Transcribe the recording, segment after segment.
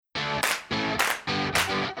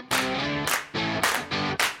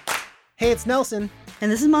Hey, it's Nelson.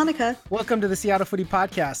 And this is Monica. Welcome to the Seattle Foodie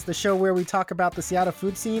Podcast, the show where we talk about the Seattle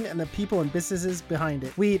food scene and the people and businesses behind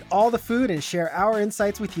it. We eat all the food and share our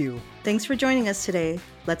insights with you. Thanks for joining us today.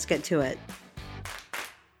 Let's get to it.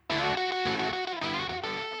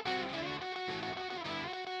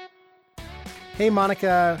 Hey,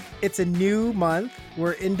 Monica, it's a new month.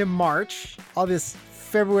 We're into March. All this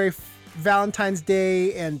February Valentine's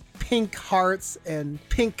Day and pink hearts and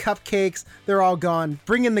pink cupcakes, they're all gone.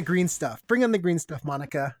 Bring in the green stuff. Bring in the green stuff,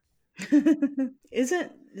 Monica.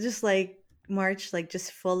 Isn't just like March like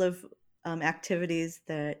just full of activities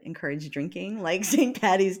that encourage drinking, like St.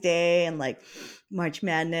 Patty's Day and like March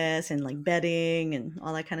Madness and like betting and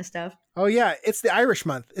all that kind of stuff? Oh, yeah. It's the Irish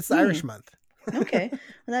month. It's the Irish month. Okay.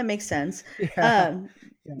 Well, that makes sense. Yeah.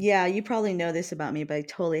 Yeah, you probably know this about me, but I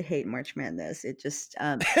totally hate March Madness. It just,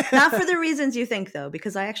 not for the reasons you think, though,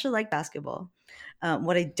 because I actually like basketball.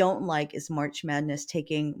 What I don't like is March Madness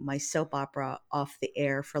taking my soap opera off the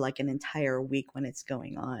air for like an entire week when it's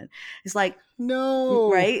going on. It's like,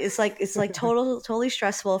 no, right? It's like totally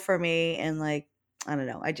stressful for me. And like, I don't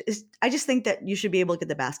know. I just think that you should be able to get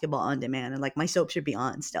the basketball on demand, and like my soap should be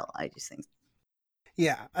on still. I just think.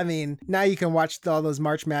 Yeah, I mean, now you can watch all those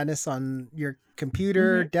March Madness on your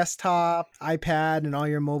computer, desktop, iPad, and all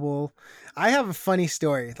your mobile. I have a funny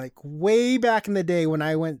story. Like way back in the day when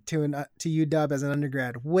I went to UW as an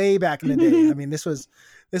undergrad, way back in the day. I mean, this was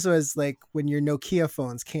like when your Nokia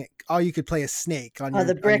phones all you could play is Snake on your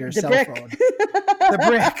cell phone. The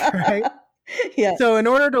brick, right? Yeah. So in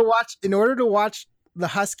order to watch the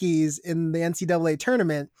Huskies in the NCAA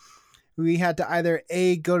tournament, we had to either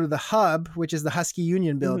go to the Hub, which is the Husky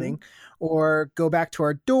Union building, or go back to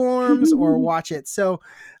our dorms or watch it. So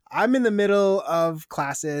I'm in the middle of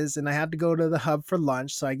classes and I had to go to the Hub for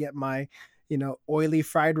lunch. So I get my, oily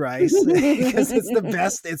fried rice because it's the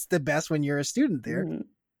best. It's the best when you're a student there.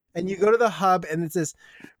 And you go to the Hub and it's this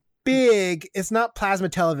big, it's not plasma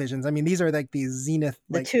televisions. I mean, these are like these Zenith,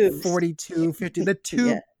 like 42, 50, the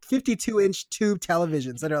tube, 52-inch tube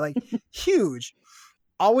televisions that are like huge.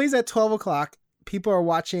 Always at 12 o'clock, people are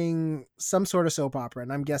watching some sort of soap opera.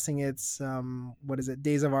 And I'm guessing it's, what is it,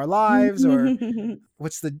 Days of Our Lives, or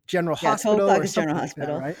what's the General Hospital? 12 o'clock is General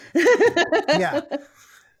Hospital. Like that, right? Yeah.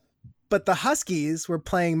 But the Huskies were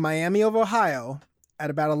playing Miami of Ohio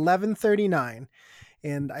at about 11:39.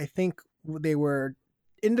 And I think they were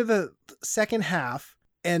into the second half.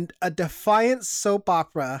 And a defiant soap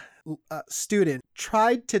opera student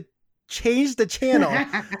tried to change the channel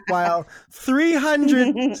while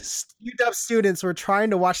 300 UW students were trying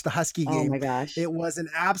to watch the Husky game. Oh my gosh. It was an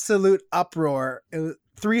absolute uproar. It was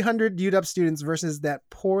 300 UW students versus that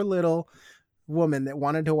poor little woman that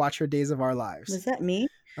wanted to watch her Days of Our Lives. Was that me?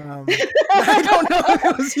 I don't know if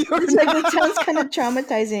it was you or it's not. Like, it sounds kind of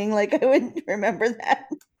traumatizing. Like I wouldn't remember that.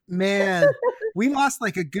 Man, we lost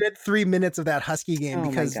like a good 3 minutes of that Husky game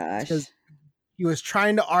because he was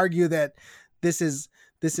trying to argue that this is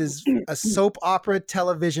a soap opera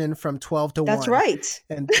television from 12 to 1. That's right.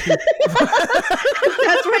 And that's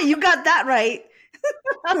right. You got that right.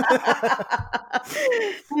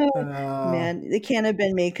 Man, it can't have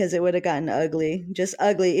been me because it would have gotten ugly. Just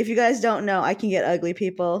ugly. If you guys don't know, I can get ugly,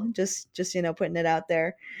 people. Just putting it out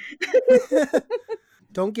there.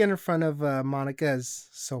 Don't get in front of Monica's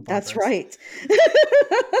soap operas. That's right.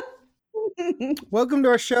 Welcome to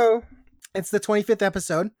our show. It's the 25th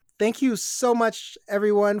episode. Thank you so much,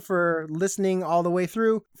 everyone, for listening all the way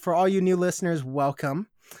through. For all you new listeners, welcome.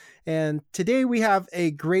 And today we have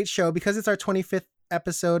a great show. Because it's our 25th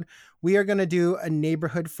episode, we are going to do a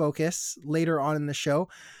neighborhood focus later on in the show.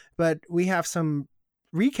 But we have some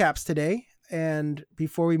recaps today. And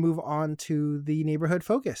before we move on to the neighborhood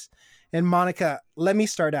focus. And Monica, let me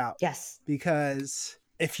start out. Yes. Because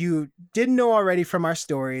if you didn't know already from our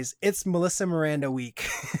stories, it's Melissa Miranda week.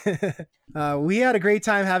 We had a great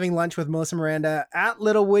time having lunch with Melissa Miranda at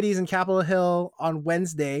Little Woody's in Capitol Hill on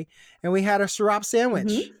Wednesday, and we had a syrup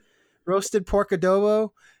sandwich, roasted pork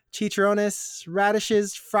adobo, chicharrones,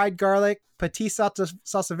 radishes, fried garlic, patis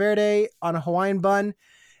salsa verde on a Hawaiian bun,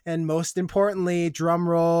 and most importantly, drum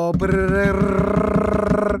roll,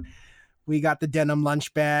 we got the denim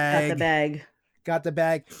lunch bag. Got the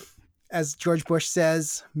bag. As George Bush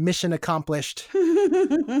says, mission accomplished.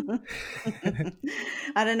 I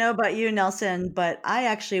don't know about you, Nelson, but I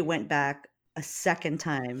actually went back a second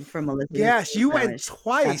time for Melissa. Yes, you went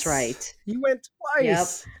twice. That's right. You went twice.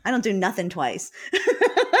 Yep. I don't do nothing twice.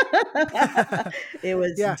 It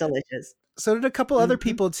was delicious. So did a couple other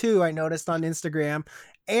people too, I noticed on Instagram.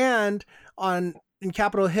 And in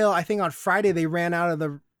Capitol Hill, I think on Friday they ran out of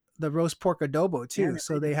the roast pork adobo too.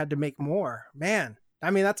 So they had to make more. Man. I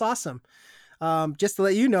mean, that's awesome. Just to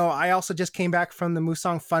let you know, I also just came back from the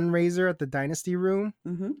Musang fundraiser at the Dynasty Room.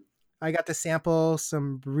 Mm-hmm. I got to sample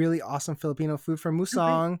some really awesome Filipino food from Okay.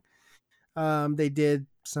 Musang. They did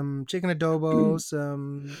some chicken adobo,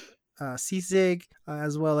 some sisig,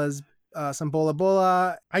 as well as some bola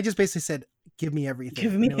bola. I just basically said, give me everything.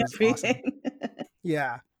 Give me and it was everything. awesome.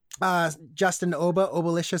 Yeah. Justin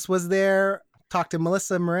Obalicious was there. Talked to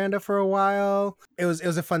Melissa Miranda for a while. It was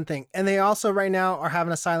a fun thing. And they also right now are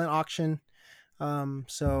having a silent auction.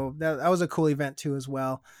 So that was a cool event too as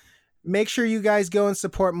well. Make sure you guys go and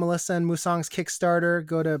support Melissa and Musang's Kickstarter.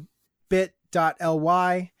 Go to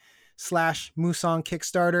bit.ly/Musang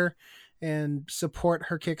Kickstarter and support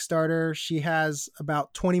her Kickstarter. She has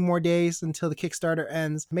about 20 more days until the Kickstarter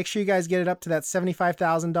ends. Make sure you guys get it up to that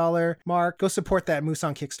 $75,000 mark. Go support that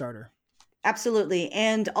Musang Kickstarter. Absolutely.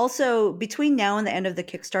 And also between now and the end of the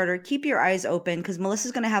Kickstarter, keep your eyes open because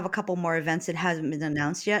Melissa's going to have a couple more events that hasn't been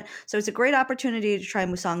announced yet. So it's a great opportunity to try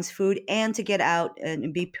Musang's food and to get out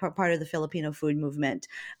and be part of the Filipino food movement,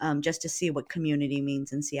 just to see what community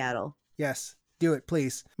means in Seattle. Yes, do it,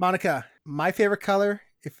 please. Monica, my favorite color,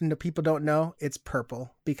 if the people don't know, it's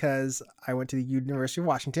purple because I went to the University of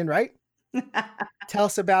Washington, right? Tell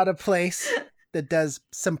us about a place that does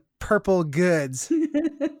some purple goods.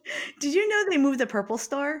 Did you know they moved the Purple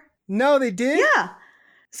store? No, they did? Yeah.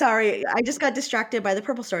 Sorry, I just got distracted by the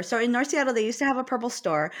Purple store. So in North Seattle, they used to have a Purple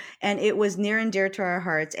store, and it was near and dear to our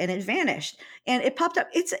hearts, and it vanished. And it popped up.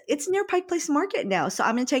 It's near Pike Place Market now. So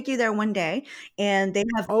I'm going to take you there one day, and they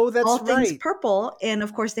have Oh, that's all things right. purple, and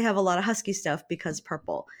of course they have a lot of Husky stuff because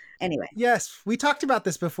purple. Anyway, Yes, we talked about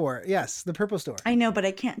this before. Yes, the purple store. I know, but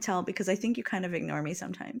I can't tell because I think you kind of ignore me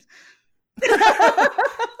sometimes.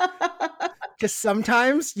 Just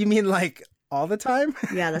sometimes? You mean like all the time?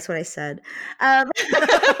 Yeah, that's what I said.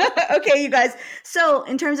 Okay, you guys. So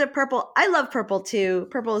in terms of purple, I love purple too.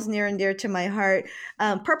 Purple is near and dear to my heart.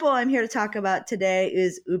 Purple I'm here to talk about today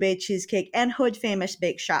is Ube Cheesecake and Hood Famous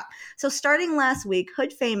Bake Shop. So starting last week,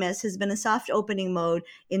 Hood Famous has been in soft opening mode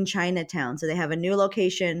in Chinatown. So they have a new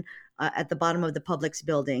location at the bottom of the Publix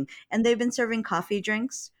building. And they've been serving coffee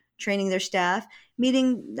drinks, training their staff,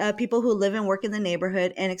 meeting people who live and work in the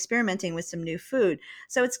neighborhood, and experimenting with some new food.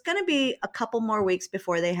 So it's going to be a couple more weeks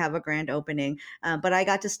before they have a grand opening. But I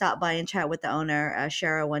got to stop by and chat with the owner,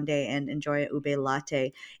 Shara, one day and enjoy a ube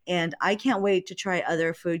latte. And I can't wait to try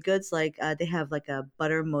other food goods. Like they have like a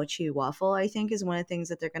butter mochi waffle, I think is one of the things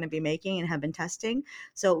that they're going to be making and have been testing.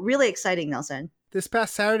 So really exciting, Nelson. This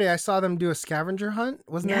past Saturday, I saw them do a scavenger hunt.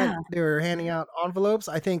 Wasn't Yeah. that? They were handing out envelopes.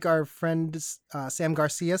 I think our friend Sam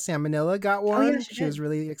Garcia, Sam Manila, got one. yeah, she She was did.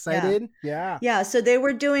 really excited. Yeah. Yeah, so they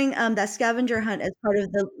were doing that scavenger hunt as part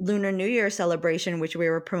of the Lunar New Year celebration, which we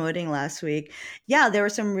were promoting last week. Yeah, there were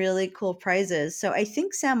some really cool prizes. So I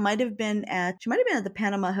think Sam might have been at the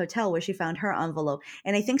Panama Hotel where she found her envelope,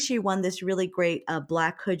 and I think she won this really great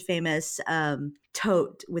Black Hood Famous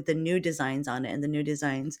tote with the new designs on it, and the new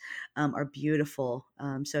designs are beautiful.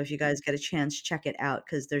 So if you guys get a chance, check it out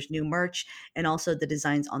because there's new merch, and also the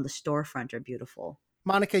designs on the storefront are beautiful.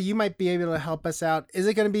 Monica, you might be able to help us out. Is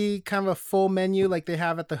it going to be kind of a full menu like they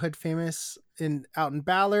have at the Hood Famous out in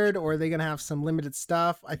Ballard, or are they going to have some limited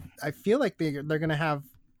stuff? I feel like they're going to have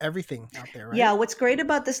everything out there, right? Yeah, what's great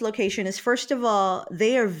about this location is, first of all,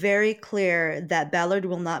 they are very clear that Ballard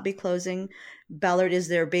will not be closing. Ballard is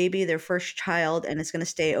their baby, their first child, and it's going to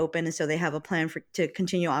stay open. And so they have a plan to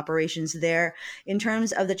continue operations there. In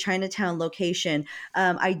terms of the Chinatown location,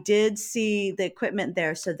 I did see the equipment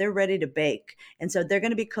there. So they're ready to bake. And so they're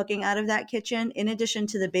going to be cooking out of that kitchen. In addition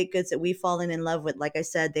to the baked goods that we've fallen in love with, like I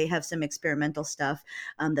said, they have some experimental stuff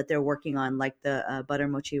that they're working on, like the butter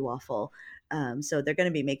mochi waffle. So they're going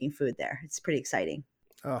to be making food there. It's pretty exciting.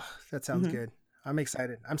 Oh, that sounds good. I'm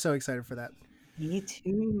excited. I'm so excited for that. Me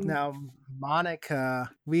too. Now, Monica,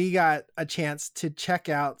 we got a chance to check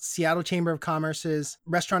out Seattle Chamber of Commerce's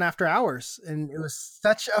Restaurant After Hours. And it was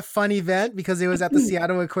such a fun event because it was at the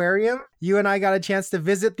Seattle Aquarium. You and I got a chance to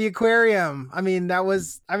visit the aquarium. I mean, how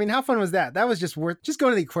fun was that? That was just going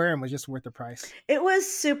to the aquarium was just worth the price. It was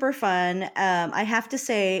super fun. I have to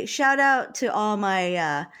say, shout out to all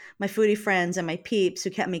my my foodie friends and my peeps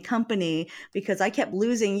who kept me company because I kept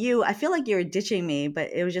losing you. I feel like you were ditching me,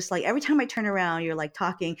 but it was just like every time I turn around, you're like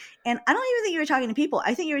talking. And I don't even think you were talking to people.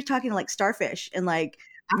 I think you were talking to like starfish and like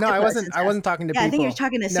No, I wasn't talking to people. I think you were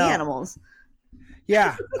talking to sea animals.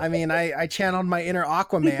 Yeah, I mean, I channeled my inner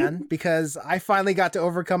Aquaman because I finally got to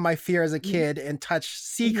overcome my fear as a kid and touch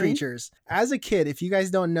sea creatures. As a kid, if you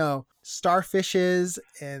guys don't know, starfishes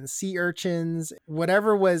and sea urchins,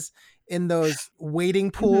 whatever was in those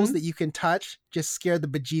wading pools Mhm. that you can touch just scared the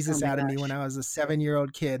Oh bejesus my out of me when gosh. I was a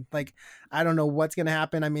 7-year-old kid. Like, I don't know what's going to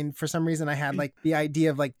happen. I mean, for some reason I had like the idea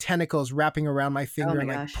of like tentacles wrapping around my Oh finger my and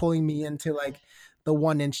like gosh. pulling me into like the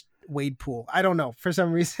 1-inch wade pool. I don't know for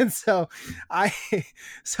some reason. So I,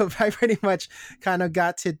 so I pretty much kind of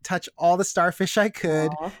got to touch all the starfish I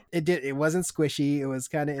could. Aw. It wasn't squishy. It was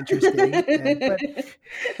kind of interesting.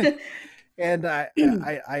 But and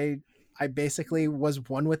I basically was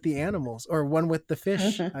one with the animals or one with the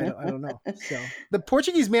fish. I don't know. So the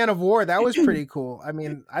Portuguese man of war, that was pretty cool. I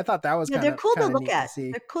mean, I thought that was Yeah, they're cool to kind of look neat to at.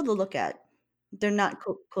 see. They're cool to look at. They're not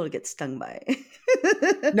cool to get stung by.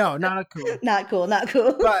 No, not cool. Not cool, not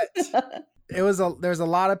cool. But there's a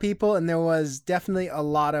lot of people and there was definitely a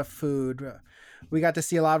lot of food. We got to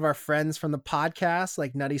see a lot of our friends from the podcast,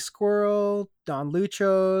 like Nutty Squirrel, Don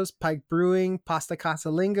Lucho's, Pike Brewing, Pasta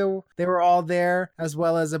Casalinga. They were all there, as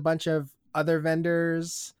well as a bunch of other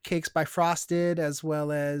vendors, Cakes by Frosted, as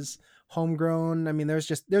well as homegrown. I mean, there's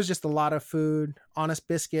just a lot of food, Honest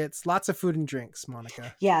Biscuits, lots of food and drinks,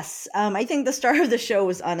 Monica. Yes, I think the star of the show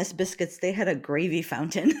was Honest Biscuits. They had a gravy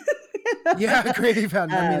fountain. Yeah, Gravy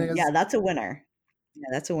Fountain. I mean, it Yeah, was, that's a winner. Yeah,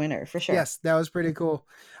 that's a winner for sure. yes, that was pretty cool.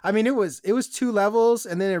 I mean, it was 2 levels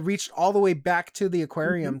and then it reached all the way back to the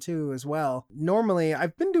aquarium Mhm. too as well. Normally,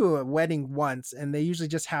 I've been to a wedding once and they usually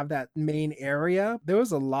just have that main area. There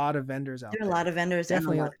was a lot of vendors out There are a lot there. of vendors and a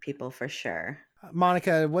Definitely. lot of people for sure.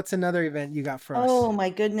 Monica, what's another event you got for us? Oh my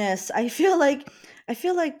goodness. I feel like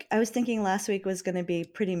I was thinking last week was going to be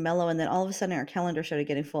pretty mellow and then all of a sudden our calendar started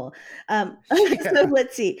getting full. So Yeah.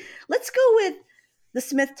 let's see. Let's go with the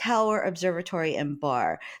Smith Tower Observatory and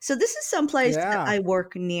Bar. So this is someplace that Yeah. I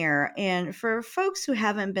work near, and for folks who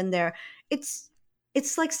haven't been there, it's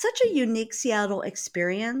like such a unique Seattle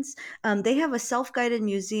experience. They have a self-guided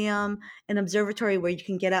museum, an observatory where you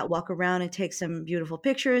can get out, walk around, and take some beautiful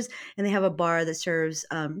pictures, and they have a bar that serves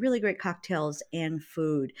really great cocktails and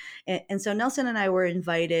food. And so Nelson and I were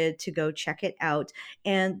invited to go check it out,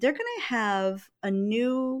 and they're going to have a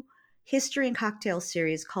new history and cocktail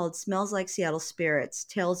series called Smells Like Seattle Spirits: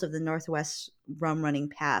 Tales of the Northwest Rum Running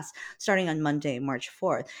Pass, starting on Monday, March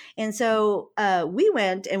 4th. And so we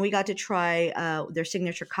went and we got to try their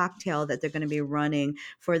signature cocktail that they're going to be running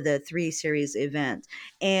for the 3 series event.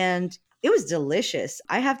 And it was delicious.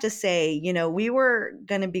 I have to say, we were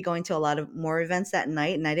going to be going to a lot of more events that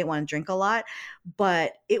night and I didn't want to drink a lot,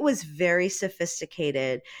 but it was very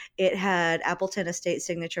sophisticated. It had Appleton Estate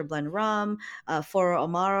Signature Blend Rum, Foro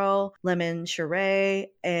Amaro, Lemon Shiraz,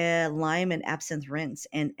 and Lime and Absinthe Rinse.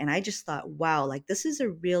 And I just thought, wow, like this is a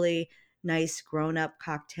really nice grown up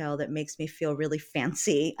cocktail that makes me feel really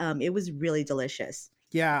fancy. It was really delicious.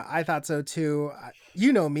 Yeah, I thought so too.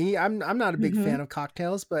 You know me. I'm not a big Hmm. fan of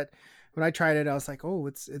cocktails, but when I tried it, I was like, "Oh,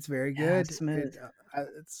 it's very Yeah, good. smooth.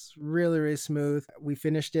 It's really really smooth." We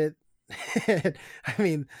finished it. I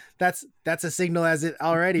mean, that's a signal as it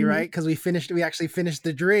already, Mhm. right? Because we actually finished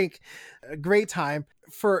the drink. A great time.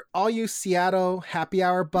 For all you Seattle happy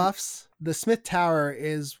hour buffs, the Smith Tower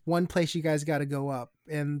is one place you guys got to go up.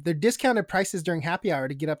 And they're discounted prices during happy hour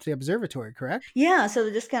to get up to the observatory, correct? Yeah, so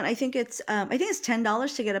the discount, I think it's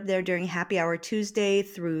 $10 to get up there during happy hour Tuesday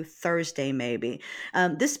through Thursday, maybe.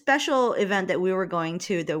 This special event that we were going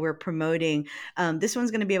to, that we're promoting, this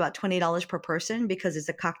one's going to be about $20 per person because it's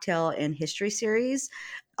a cocktail and history series.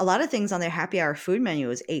 A lot of things on their happy hour food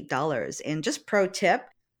menu is $8. And just pro tip,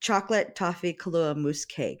 chocolate toffee Kahlua mousse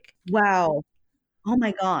cake. Wow. Oh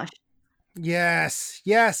my gosh. Yes,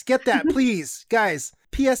 yes, get that, please, guys.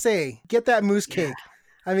 PSA, get that mousse Yeah. cake.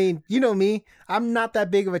 I mean, you know me, I'm not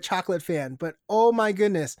that big of a chocolate fan, but oh my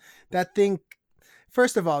goodness, that thing.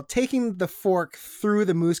 First of all, taking the fork through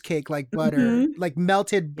the mousse cake like butter, Hmm. like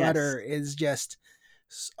melted Yes. butter, is just,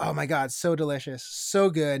 oh my god, so delicious, so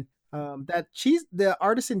good. That cheese, the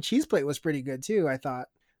artisan cheese plate was pretty good too, I thought.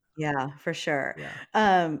 Yeah, for sure.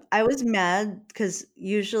 Yeah. I was mad because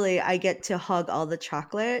usually I get to hug all the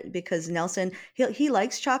chocolate because Nelson he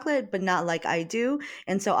likes chocolate, but not like I do,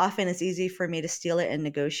 and so often it's easy for me to steal it and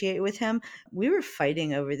negotiate with him. We were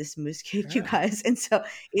fighting over this mousse cake, you Yeah. guys, and so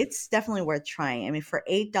it's definitely worth trying. I mean, for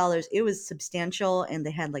 $8, it was substantial, and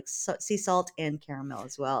they had like sea salt and caramel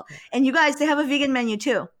as well. And you guys, they have a vegan menu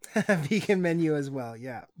too. Vegan menu as well.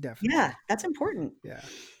 Yeah, definitely. Yeah, that's important. Yeah.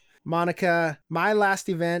 Monica, my last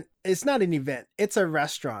event, it's not an event, it's a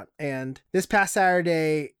restaurant. And this past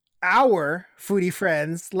Saturday, our foodie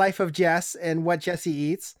friends, Life of Jess and What Jessie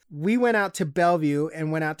Eats, we went out to Bellevue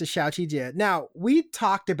and went out to Xiao Chi Jie. Now, we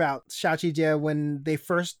talked about Xiao Chi Jie when they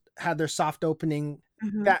first had their soft opening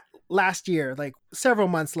Mhm. that last year, like several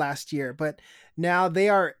months last year, but now they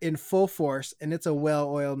are in full force and it's a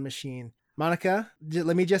well-oiled machine. Monica,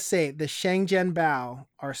 let me just say, the Shangjian Bao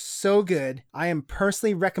are so good. I am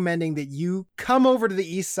personally recommending that you come over to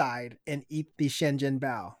the east side and eat the Shangjian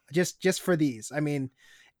Bao. Just for these. I mean,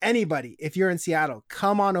 anybody, if you're in Seattle,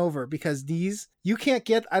 come on over, because these, you can't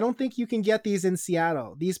get, I don't think you can get these in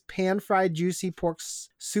Seattle. These pan-fried juicy pork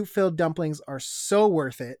soup-filled dumplings are so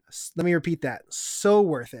worth it. Let me repeat that. So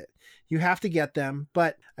worth it. You have to get them,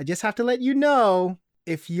 but I just have to let you know,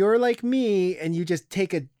 if you're like me and you just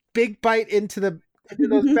take a big bite into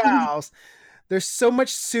those baos, there's so much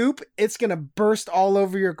soup, it's gonna burst all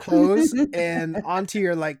over your clothes and onto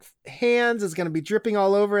your like hands. It's gonna be dripping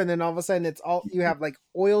all over, and then all of a sudden you have like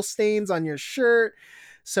oil stains on your shirt.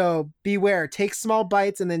 So beware. Take small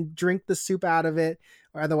bites and then drink the soup out of it,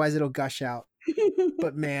 or otherwise it'll gush out.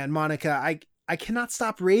 But man, Monica, I cannot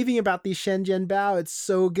stop raving about these Shenzhen Bao. It's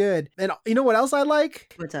so good. And you know what else I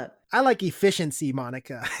like? What's up? I like efficiency,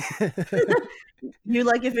 Monica. You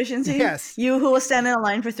like efficiency? Yes. You who will stand in a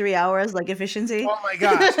line for 3 hours like efficiency? Oh my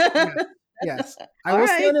gosh. Yes. I will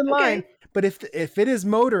stand in line. But if it is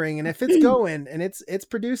motoring and if it's going and it's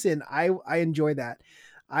producing, I enjoy that.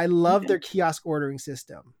 I love their kiosk ordering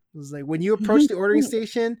system. It's like when you approach the ordering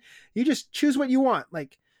station, you just choose what you want.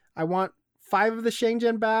 Like, I want 5 of the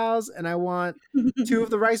Shangjian Baos and I want 2 of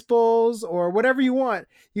the rice bowls, or whatever you want.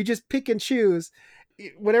 You just pick and choose.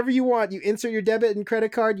 Whatever you want, you insert your debit and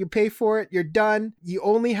credit card, you pay for it, you're done. You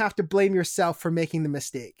only have to blame yourself for making the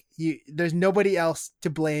mistake. There's nobody else to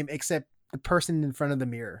blame except the person in front of the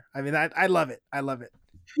mirror. I mean, I love it. I love it.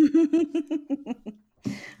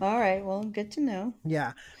 All right, well, good to know.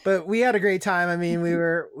 Yeah, but we had a great time. I mean, we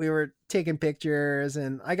were taking pictures,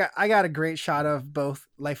 and I got a great shot of both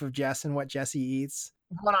Life of Jess and What Jessie Eats,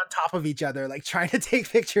 one on top of each other, like trying to take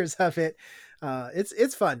pictures of it.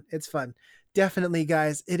 It's fun. It's fun. Definitely,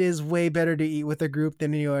 guys, it is way better to eat with a group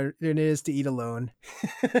than it is to eat alone.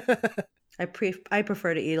 I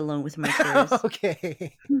prefer to eat alone with my peers.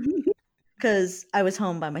 Okay. Because I was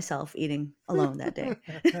home by myself eating alone that day.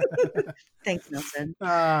 Thanks, Nelson.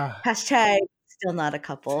 Hashtag still not a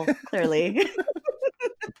couple, clearly.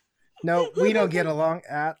 No, we don't get along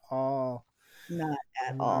at all. Not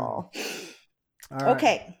at all. All right.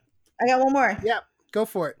 Okay, I got one more. Yeah, go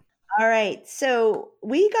for it. All right. So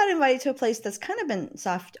we got invited to a place that's kind of been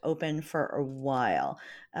soft open for a while.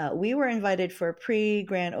 We were invited for a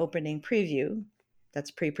pre-grand opening preview.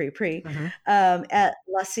 That's pre at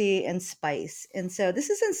Lassi and Spice. And so this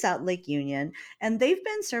is in South Lake Union. And they've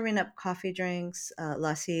been serving up coffee drinks,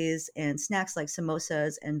 lassis, and snacks like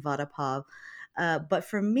samosas and vada pav. But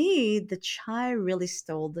for me, the chai really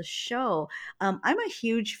stole the show. I'm a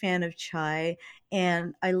huge fan of chai,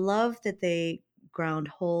 and I love that they ground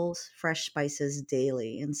whole fresh spices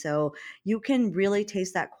daily, and so you can really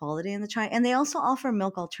taste that quality in the chai. And they also offer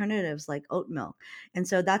milk alternatives like oat milk, and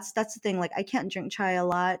so that's the thing. Like, I can't drink chai a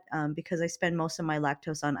lot because I spend most of my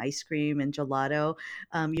lactose on ice cream and gelato.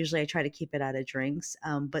 Usually I try to keep it out of drinks,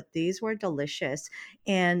 but these were delicious.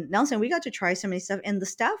 And Nelson, we got to try so many stuff, and the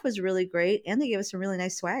staff was really great, and they gave us some really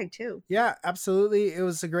nice swag too. Yeah, absolutely. It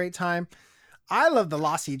was a great time. I love the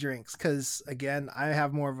lassi drinks because, again, I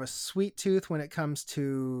have more of a sweet tooth when it comes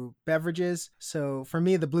to beverages. So for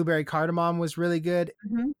me, the blueberry cardamom was really good.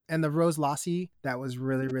 Mm-hmm. And the rose lassi, that was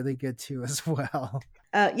really, really good too as well.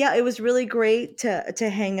 Yeah, it was really great to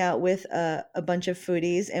hang out with a bunch of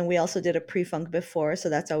foodies, and we also did a pre-funk before, so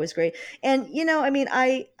that's always great. And I mean,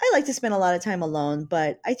 I like to spend a lot of time alone,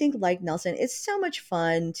 but I think, like Nelson, it's so much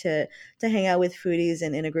fun to hang out with foodies,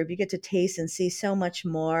 and in a group you get to taste and see so much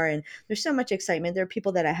more, and there's so much excitement. There are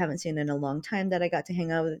people that I haven't seen in a long time that I got to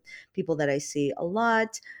hang out with, people that I see a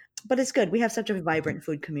lot. But it's good. We have such a vibrant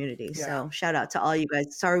food community. Yeah. So shout out to all you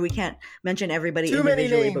guys. Sorry, we can't mention everybody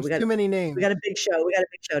individually, but we got too many names. We got a big show. We got a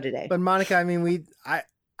big show today. But Monica, I mean, I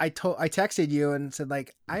texted you and said,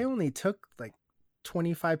 like, I only took like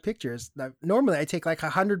 25 pictures. Normally I take like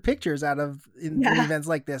 100 pictures out of in events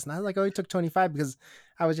like this. And I was like, only took 25 because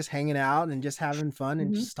I was just hanging out and just having fun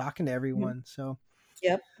and just talking to everyone. So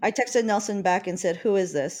yep. I texted Nelson back and said, "Who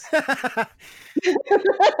is this?"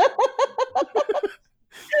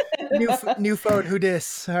 New phone, who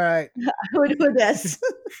dis? All right. Who dis?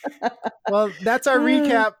 Well, that's our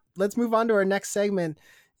recap. Let's move on to our next segment.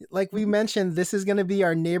 Like we mentioned, this is going to be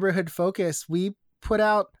our neighborhood focus. We put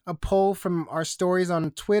out a poll from our stories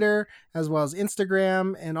on Twitter as well as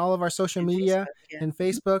Instagram and all of our social media and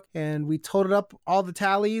Facebook, and we totaled up all the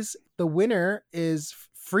tallies. The winner is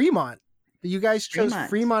Fremont. You guys chose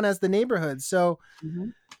Fremont as the neighborhood. So,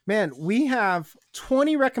 man, we have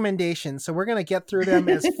 20 recommendations. So we're going to get through them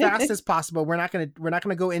as fast as possible. We're not going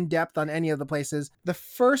to go in depth on any of the places. The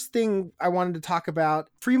first thing I wanted to talk about,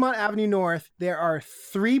 Fremont Avenue North, there are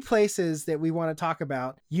 3 places that we want to talk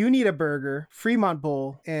about. You Need a Burger, Fremont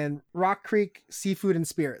Bowl, and Rock Creek Seafood and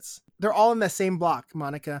Spirits. They're all in the same block,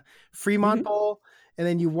 Monica. Fremont Bowl, and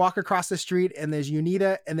then you walk across the street and there's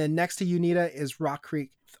Unita, and then next to Unita is Rock Creek.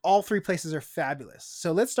 All 3 places are fabulous.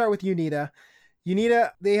 So let's start with Unita. Unita,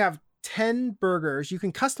 they have 10 burgers. You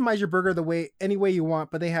can customize your burger any way you want,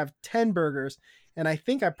 but they have 10 burgers. And I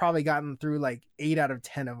think I've probably gotten through like 8 out of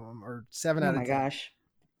 10 of them, or 7 out of 10. Oh my gosh.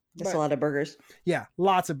 That's a lot of burgers. Yeah,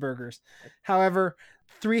 lots of burgers. However,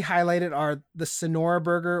 3 highlighted are the Sonora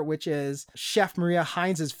Burger, which is Chef Maria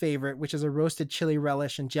Heinz's favorite, which is a roasted chili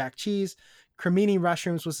relish and jack cheese. Cremini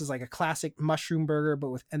mushrooms, which is like a classic mushroom burger,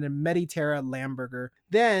 and a Mediterra lamb burger.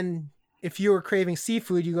 Then, if you were craving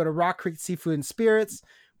seafood, you go to Rock Creek Seafood and Spirits,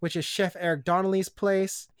 which is Chef Eric Donnelly's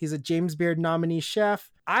place. He's a James Beard nominee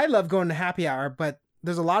chef. I love going to happy hour, but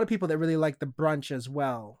there's a lot of people that really like the brunch as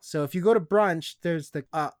well. So if you go to brunch, there's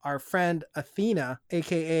our friend Athena,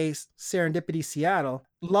 aka Serendipity Seattle,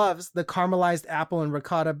 loves the caramelized apple and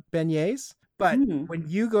ricotta beignets. But when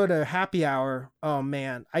you go to happy hour, oh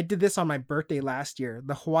man, I did this on my birthday last year.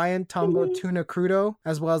 The Hawaiian Tongo Tuna Crudo,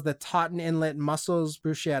 as well as the Totten Inlet Mussels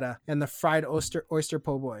Bruschetta and the fried oyster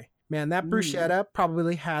po' boy. Man, that bruschetta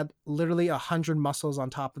probably had literally 100 mussels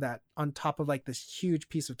on top of that, on top of like this huge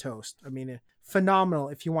piece of toast. I mean, phenomenal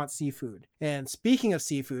if you want seafood. And speaking of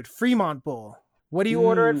seafood, Fremont Bowl. What do you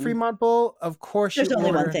order at Fremont Bowl? Of course, there's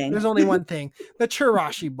only one thing. There's only one thing, the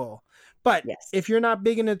Chirashi Bowl. But if you're not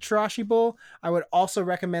big into Chirashi Bowl, I would also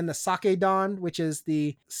recommend the Sake Don, which is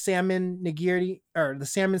the salmon nigiri or the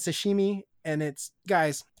salmon sashimi. And it's,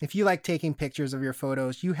 guys, if you like taking pictures of your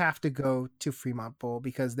photos, you have to go to Fremont Bowl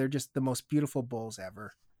because they're just the most beautiful bowls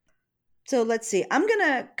ever. So let's see. I'm going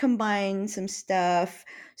to combine some stuff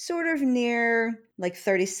sort of near like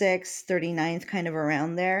 36th, 39th, kind of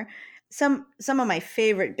around there. Some of my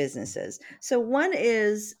favorite businesses. So one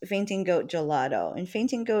is Fainting Goat Gelato, and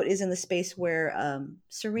Fainting Goat is in the space where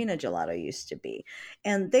Serena Gelato used to be,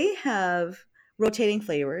 and they have rotating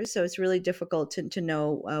flavors, so it's really difficult to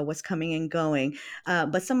know what's coming and going.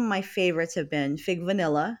 But some of my favorites have been fig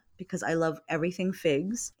vanilla, because I love everything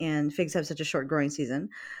figs, and figs have such a short growing season.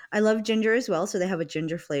 I love ginger as well, so they have a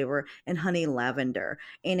ginger flavor, and honey lavender.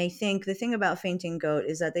 And I think the thing about Fainting Goat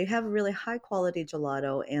is that they have really high quality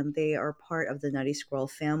gelato, and they are part of the Nutty Squirrel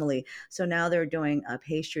family. So now they're doing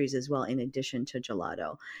pastries as well in addition to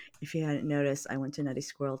gelato. If you hadn't noticed, I went to Nutty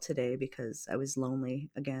Squirrel today because I was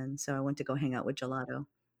lonely again. So I went to go hang out with gelato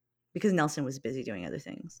because Nelson was busy doing other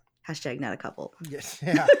things. Hashtag not a couple. Yes.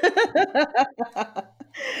 Yeah.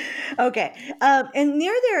 Okay. And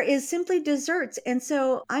near there is Simply Desserts. And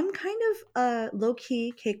so I'm kind of a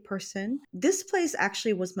low-key cake person. This place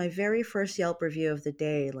actually was my very first Yelp review of the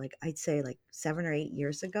day, like I'd say like 7 or 8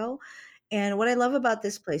 years ago. And what I love about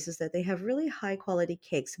this place is that they have really high quality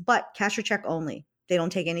cakes, but cash or check only. They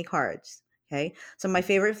don't take any cards. Okay. So my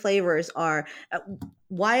favorite flavors are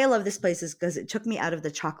why I love this place is because it took me out of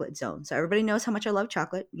the chocolate zone. So everybody knows how much I love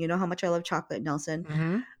chocolate. You know how much I love chocolate,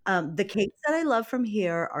 Nelson. The cakes that I love from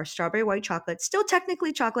here are strawberry white chocolate, still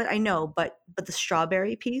technically chocolate, I know, but the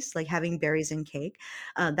strawberry piece, like having berries in cake,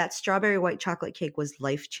 that strawberry white chocolate cake was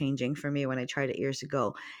life-changing for me when I tried it years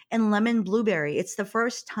ago. And lemon blueberry, it's the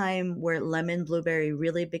first time where lemon blueberry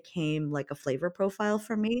really became like a flavor profile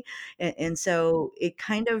for me. And so it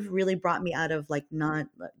kind of really brought me out of like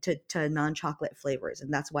non-chocolate flavors.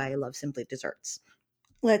 And that's why I love Simply Desserts.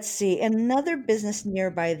 Let's see. Another business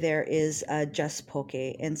nearby there is Just Poke.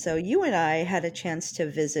 And so you and I had a chance to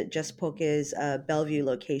visit Just Poke's Bellevue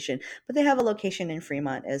location, but they have a location in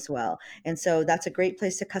Fremont as well. And so that's a great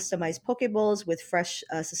place to customize poke bowls with fresh,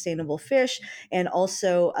 sustainable fish. And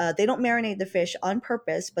also, they don't marinate the fish on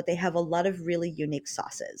purpose, but they have a lot of really unique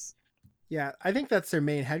sauces. Yeah, I think that's their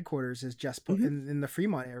main headquarters is Just Poke in the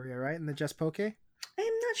Fremont area, right? In the Just Poke? I'm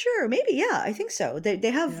not sure. Maybe, yeah, I think so. They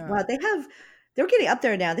have they're getting up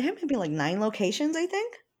there now. They have maybe like 9 locations, I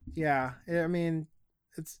think. Yeah, I mean,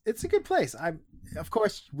 it's a good place. Of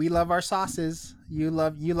course, we love our sauces. You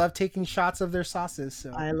love taking shots of their sauces.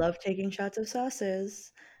 So I love taking shots of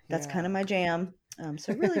sauces. That's kind of my jam.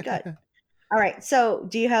 So really good. All right. So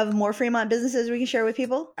do you have more Fremont businesses we can share with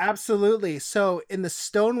people? Absolutely. So in the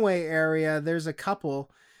Stoneway area, there's a couple.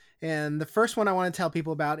 And the first one I want to tell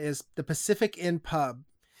people about is the Pacific Inn Pub.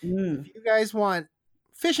 If you guys want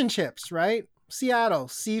fish and chips, right? Seattle,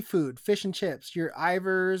 seafood, fish and chips, your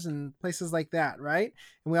Ivors and places like that, right?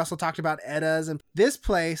 And we also talked about Edda's. And this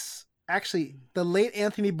place Actually, the late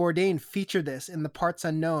Anthony Bourdain featured this in the Parts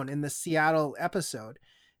Unknown in the Seattle episode.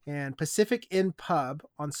 And Pacific Inn Pub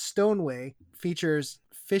on Stoneway features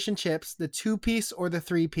fish and chips, the 2-piece or the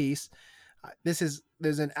 3-piece.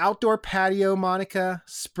 There's an outdoor patio, Monica.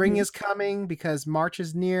 Spring is coming because March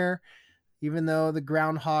is near, even though the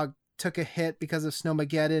groundhog took a hit because of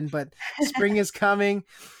Snowmageddon, but spring is coming.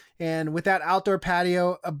 And with that outdoor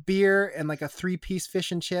patio, a beer and like a 3-piece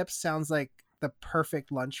fish and chips sounds like the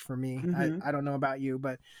perfect lunch for me. I don't know about you,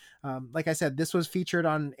 but like I said, this was featured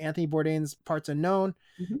on Anthony Bourdain's Parts Unknown.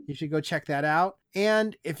 You should go check that out.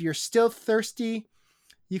 And if you're still thirsty,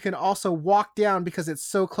 you can also walk down because it's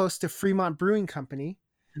so close to Fremont Brewing Company.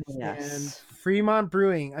 Yes. And Fremont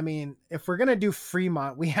Brewing, I mean, if we're going to do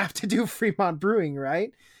Fremont, we have to do Fremont Brewing,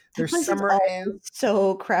 right? There's summer ale.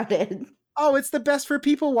 So crowded. Oh, it's the best for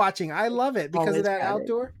people watching. I love it because of that crowded.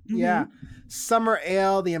 outdoor. Yeah. Summer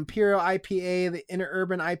ale, the Imperial IPA, the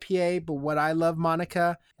Interurban IPA. But what I love,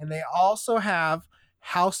 Monica, and they also have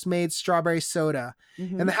house-made strawberry soda.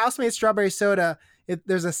 And the house-made strawberry soda,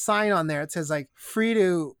 there's a sign on there. It says like free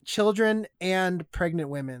to children and pregnant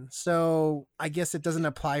women. So I guess it doesn't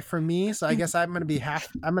apply for me. So I guess I'm going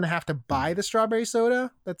to have to buy the strawberry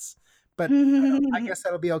soda. But I guess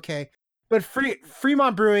that'll be okay. But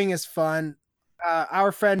Fremont Brewing is fun.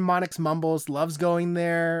 Our friend Monix Mumbles loves going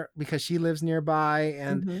there because she lives nearby,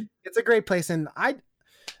 and it's a great place. And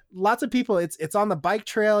lots of people, it's on the bike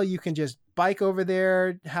trail. You can just bike over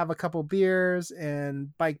there, have a couple beers,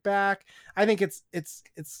 and bike back. I think it's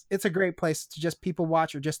a great place to just people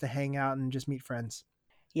watch or just to hang out and just meet friends.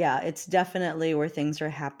 Yeah, it's definitely where things are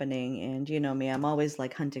happening. And you know me, I'm always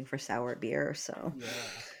like hunting for sour beer. So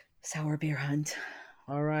sour beer hunt.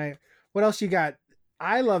 All right. What else you got?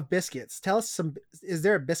 I love biscuits. Tell us is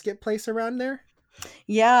there a biscuit place around there?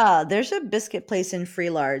 Yeah, there's a biscuit place in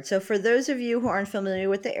Freelard. So for those of you who aren't familiar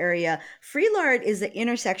with the area, Freelard is the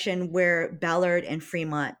intersection where Ballard and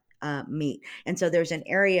Fremont meet. And so there's an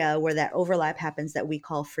area where that overlap happens that we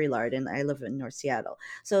call Freelard, and I live in North Seattle.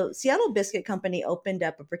 So Seattle Biscuit Company opened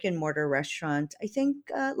up a brick and mortar restaurant, I think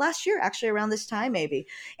last year, actually around this time maybe.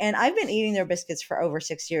 And I've been eating their biscuits for over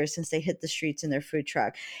 6 years since they hit the streets in their food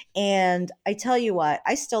truck. And I tell you what,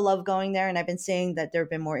 I still love going there, and I've been seeing that there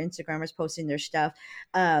have been more Instagrammers posting their stuff.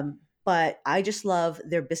 But I just love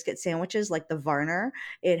their biscuit sandwiches, like the Varner.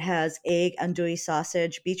 It has egg, andouille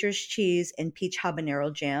sausage, Beecher's cheese, and peach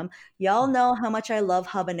habanero jam. Y'all know how much I love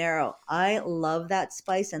habanero. I love that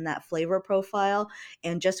spice and that flavor profile.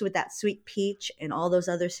 And just with that sweet peach and all those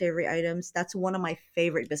other savory items, that's one of my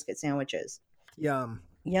favorite biscuit sandwiches. Yum.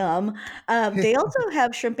 They also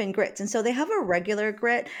have shrimp and grits, and so they have a regular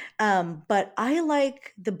grit, but I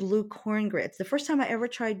like the blue corn grits. The first time I ever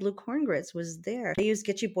tried blue corn grits was there. I use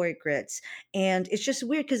Getchy Boy grits, and it's just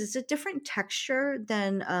weird because it's a different texture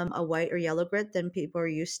than a white or yellow grit than people are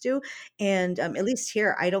used to, and at least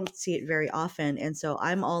here I don't see it very often, and so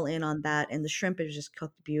I'm all in on that. And the shrimp is just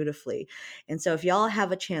cooked beautifully, and so if y'all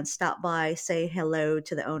have a chance, stop by, say hello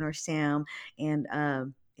to the owner Sam,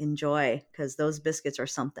 and enjoy, because those biscuits are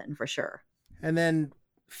something for sure. And then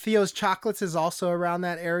Theo's Chocolates is also around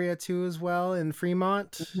that area too as well in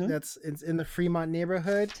Fremont. It's in the Fremont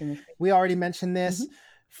neighborhood. We already mentioned this.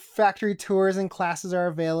 Factory tours and classes are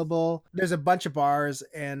available. There's a bunch of bars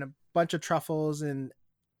and a bunch of truffles and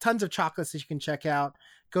tons of chocolates that you can check out.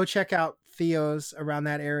 Go check out Theo's around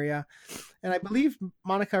that area. And I believe,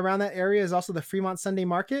 Monica, around that area is also the Fremont Sunday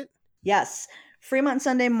Market. Yes. Fremont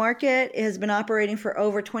Sunday Market has been operating for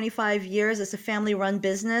over 25 years. It's a family-run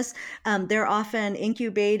business. They're often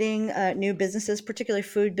incubating new businesses, particularly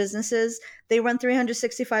food businesses. They run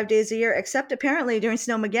 365 days a year, except apparently during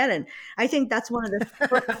Snowmageddon. I think that's one of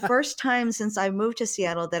the first times since I moved to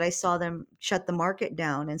Seattle that I saw them shut the market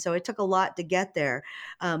down. And so it took a lot to get there.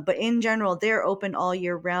 But in general, they're open all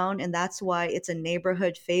year round, and that's why it's a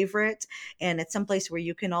neighborhood favorite. And it's someplace where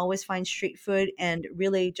you can always find street food and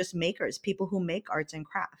really just makers, people who make arts and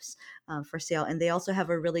crafts for sale. And they also have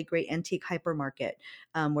a really great antique hypermarket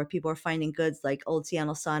where people are finding goods like old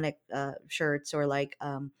Seattle Sonic shirts or like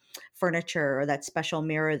furniture or that special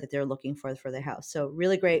mirror that they're looking for their house. So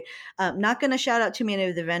really great. Not going to shout out too many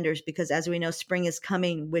of the vendors because as we know, spring is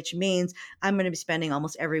coming, which means I'm going to be spending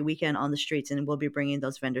almost every weekend on the streets, and we'll be bringing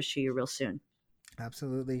those vendors to you real soon.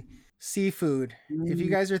 Absolutely. Seafood. If you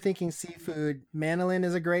guys are thinking seafood, Manilyn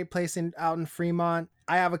is a great place out in Fremont.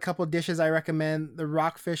 I have a couple dishes I recommend. The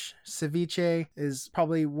rockfish ceviche is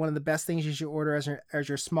probably one of the best things you should order as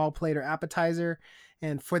your small plate or appetizer.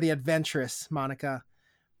 And for the adventurous, Monica,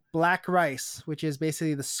 black rice, which is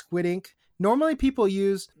basically the squid ink Normally people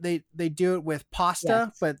they do it with pasta,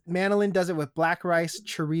 Yes. but Manolin does it with black rice,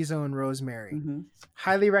 chorizo, and rosemary. Hmm.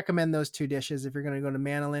 Highly recommend those two dishes if you're going to go to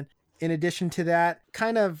Manolin. In addition to that,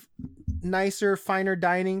 kind of nicer, finer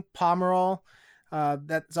dining, Pomerol,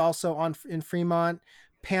 that's also in Fremont,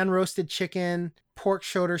 pan roasted chicken, pork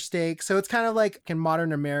shoulder steak. So it's kind of like in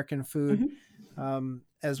modern American food,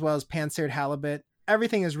 as well as pan-seared halibut.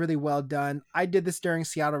 Everything is really well done. I did this during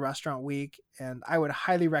Seattle Restaurant Week, and I would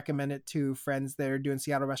highly recommend it to friends that are doing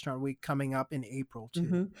Seattle Restaurant Week coming up in April too.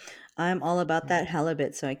 Hmm. I'm all about Yeah. that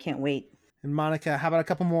halibut, so I can't wait. And Monica, how about a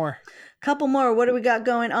couple more? Couple more. What do we got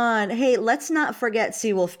going on? Hey, let's not forget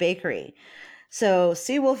Seawolf Bakery. So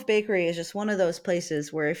Seawolf Bakery is just one of those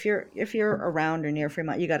places where if you're around or near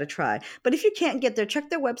Fremont, you got to try. But if you can't get there, check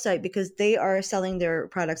their website because they are selling their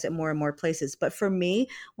products at more and more places. But for me,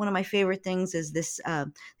 one of my favorite things is this.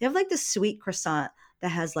 They have like this sweet croissant that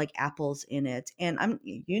has like apples in it, and I'm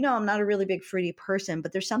not a really big fruity person,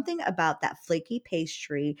 but there's something about that flaky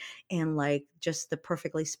pastry and like just the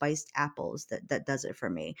perfectly spiced apples that does it for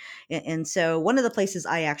me. And so one of the places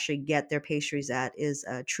I actually get their pastries at is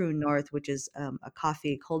True North, which is a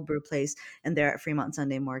coffee cold brew place, and they're at Fremont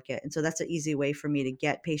Sunday Market. And so that's an easy way for me to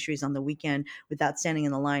get pastries on the weekend without standing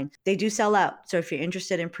in the line. They do sell out. So if you're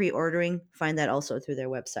interested in pre-ordering, find that also through their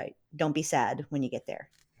website. Don't be sad when you get there.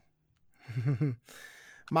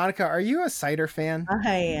 Monica, are you a cider fan?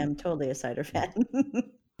 I am totally a cider fan.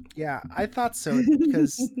 Yeah, I thought so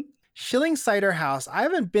because Schilling Cider House, I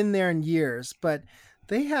haven't been there in years, but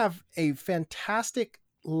they have a fantastic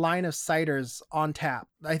line of ciders on tap.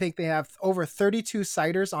 I think they have over 32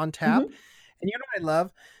 ciders on tap. Mhm. And you know what I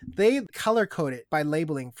love? They color code it by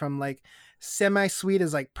labeling from like semi-sweet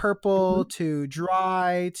is like purple to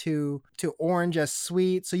dry to orange as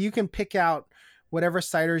sweet. So you can pick out whatever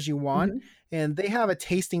ciders you want. Mhm. And they have a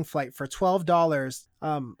tasting flight for $12.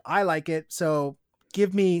 I like it. So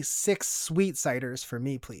give me 6 sweet ciders for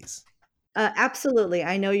me, please. Absolutely.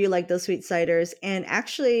 I know you like those sweet ciders. And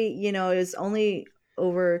actually, it was only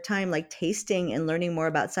over time, like tasting and learning more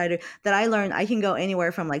about cider, that I learned I can go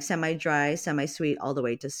anywhere from like semi-dry, semi-sweet, all the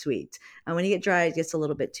way to sweet. And when you get dry, it gets a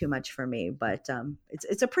little bit too much for me. But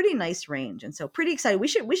it's a pretty nice range. And so pretty excited. We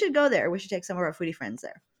should go there. We should take some of our foodie friends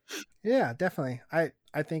there. Yeah, definitely.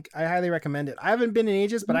 I think I highly recommend it. I haven't been in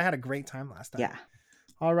ages, but I had a great time last time. Yeah.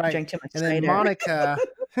 All right. Drank too much And then cider. Monica.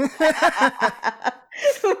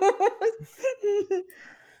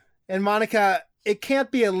 And Monica, it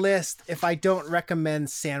can't be a list if I don't recommend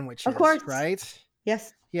sandwiches. Of course. Right?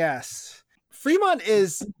 Yes. Yes. Fremont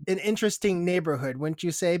is an interesting neighborhood, wouldn't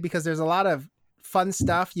you say? Because there's a lot of fun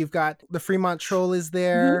stuff. You've got the Fremont Troll is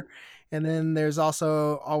there. And then there's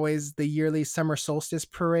also always the yearly summer solstice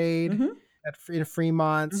parade in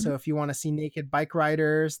Fremont. So if you want to see naked bike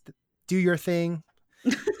riders, do your thing.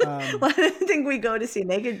 Well, I don't think we go to see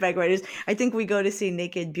naked bike riders. I think we go to see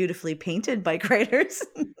naked, beautifully painted bike riders.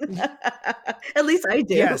 At least I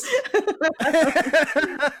do. Yes.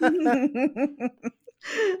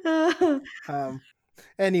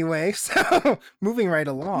 Anyway, so moving right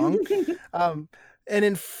along.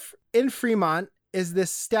 And in Fremont is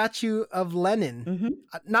this statue of Lenin.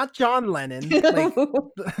 Not John Lennon. Like,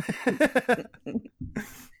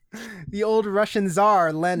 the old Russian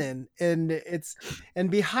Tsar Lenin, and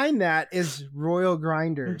behind that is Royal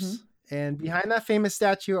Grinders, and behind that famous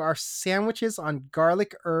statue are sandwiches on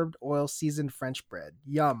garlic herbed oil seasoned French bread.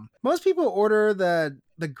 Yum! Most people order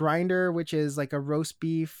the grinder, which is like a roast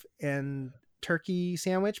beef and turkey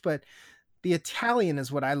sandwich, but the Italian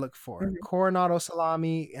is what I look for: Coronado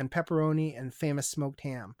salami and pepperoni and famous smoked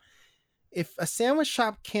ham. If a sandwich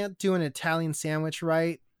shop can't do an Italian sandwich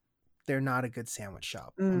right, they're not a good sandwich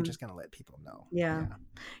shop. I'm just going to let people know. Yeah.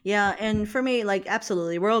 And for me, like,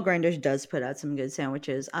 absolutely, Royal Grinders does put out some good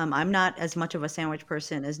sandwiches. I'm not as much of a sandwich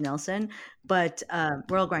person as Nelson, but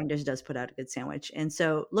Royal Grinders does put out a good sandwich. And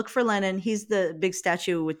so look for Lennon. He's the big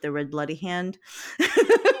statue with the red bloody hand.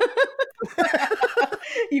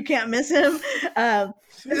 You can't miss him.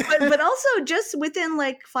 But also just within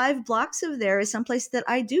like 5 blocks of there is someplace that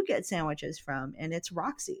I do get sandwiches from, and it's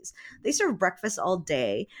Roxy's. They serve breakfast all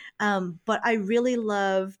day. But I really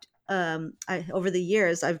loved, over the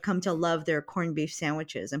years, I've come to love their corned beef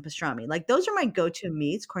sandwiches and pastrami. Like those are my go-to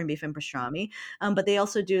meats, corned beef and pastrami. But they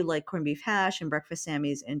also do like corned beef hash and breakfast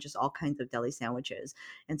sammies and just all kinds of deli sandwiches.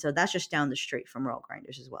 And so that's just down the street from Royal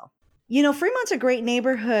Grinders as well. Fremont's a great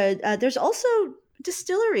neighborhood. There's also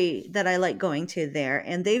distillery that I like going to there,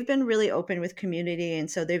 and they've been really open with community, and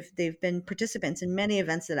so they've been participants in many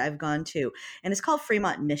events that I've gone to, and it's called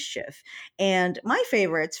Fremont Mischief. And my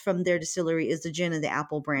favorites from their distillery is the gin and the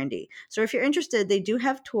apple brandy. So if you're interested, they do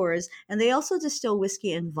have tours, and they also distill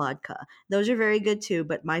whiskey and vodka. Those are very good too,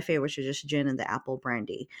 but my favorites are just gin and the apple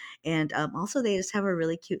brandy. And also, they just have a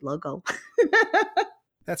really cute logo.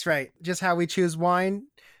 That's right. Just how we choose wine.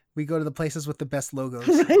 We go to the places with the best logos.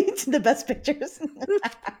 Right? The best pictures.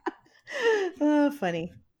 Oh,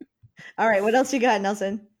 funny. All right, what else you got,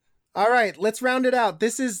 Nelson? All right, let's round it out.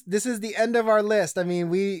 This is the end of our list. I mean,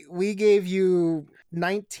 we gave you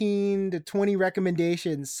 19 to 20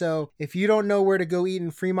 recommendations. So if you don't know where to go eat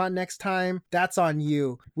in Fremont next time, that's on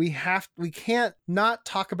you. We can't not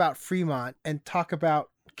talk about Fremont and talk about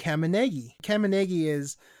Caminegi. Caminegi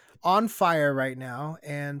is on fire right now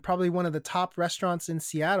and probably one of the top restaurants in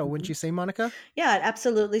Seattle. Wouldn't you say, Monica? Yeah, I'd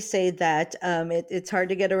absolutely say that. It's hard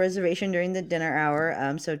to get a reservation during the dinner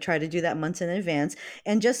hour, so try to do that months in advance.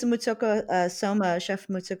 And just Mutsuko Soma, Chef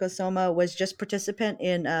Mutsuko Soma, was just participant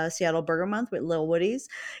in Seattle Burger Month with Lil Woody's,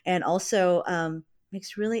 and also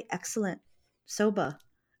makes really excellent soba.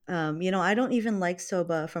 I don't even like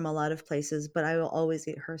soba from a lot of places, but I will always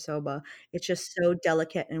eat her soba. It's just so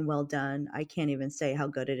delicate and well done. I can't even say how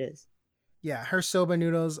good it is. Yeah, her soba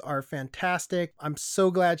noodles are fantastic. I'm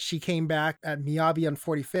so glad she came back at Miyabi on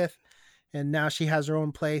 45th, and now she has her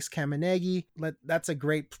own place, Caminegi. That's a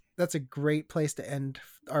great place to end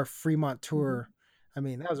our Fremont tour. I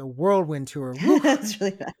mean, that was a whirlwind tour. That's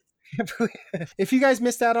really nice. If you guys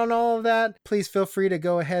missed out on all of that, please feel free to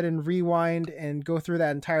go ahead and rewind and go through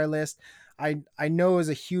that entire list. I know it was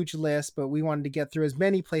a huge list, but we wanted to get through as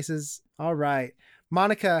many places. All right.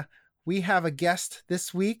 Monica, we have a guest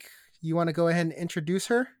this week. You want to go ahead and introduce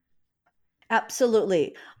her?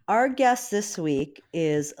 Absolutely. Our guest this week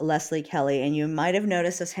is Leslie Kelly, and you might have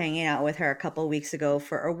noticed us hanging out with her a couple weeks ago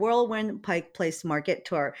for a Whirlwind Pike Place Market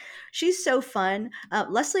tour. She's so fun.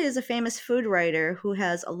 Leslie is a famous food writer who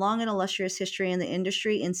has a long and illustrious history in the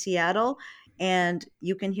industry in Seattle, and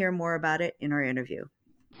you can hear more about it in our interview.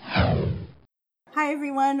 Hi,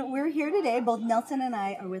 everyone. We're here today. Both Nelson and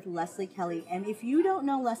I are with Leslie Kelly. And if you don't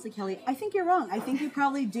know Leslie Kelly, I think you're wrong. I think you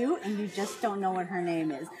probably do, and you just don't know what her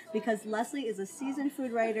name is. Because Leslie is a seasoned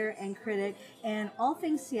food writer and critic and all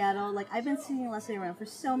things Seattle. Like, I've been seeing Leslie around for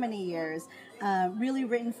so many years. Really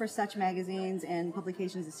written for such magazines and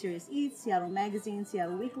publications as Serious Eats, Seattle Magazine,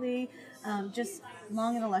 Seattle Weekly, just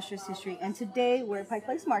long and illustrious history. And today we're at Pike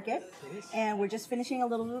Place Market, and we're just finishing a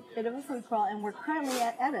little bit of a food crawl, and we're currently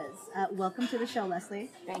at Etta's. Welcome to the show,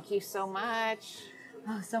 Leslie. Thank you so much.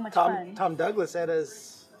 Oh, so much fun. Tom Douglas,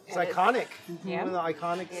 Etta's. It's iconic. Yeah. One of the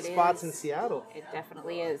iconic spots in Seattle. It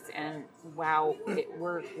definitely is. And wow,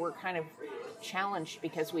 we're kind of challenged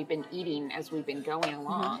because we've been eating as we've been going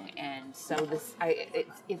along. And so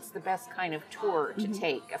it's the best kind of tour to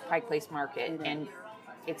take of Pike Place Market. And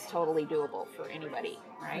it's totally doable for anybody,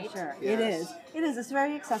 right? For sure. Yes. It is. It's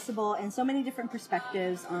very accessible and so many different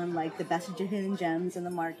perspectives on like the best hidden gems in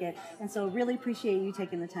the market. And so really appreciate you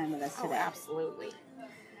taking the time with us today. Oh, absolutely.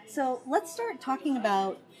 So let's start talking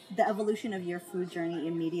about the evolution of your food journey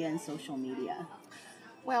in media and social media.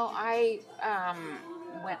 Well, I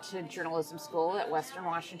went to journalism school at Western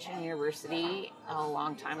Washington University a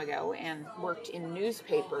long time ago and worked in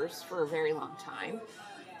newspapers for a very long time.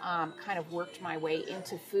 Kind of worked my way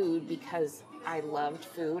into food because I loved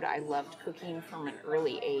food. I loved cooking from an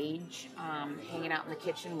early age, hanging out in the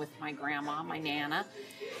kitchen with my grandma, my Nana,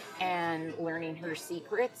 and learning her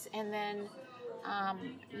secrets. And then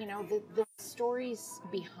the stories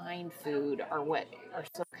behind food are what are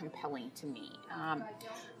so compelling to me.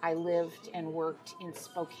 I lived and worked in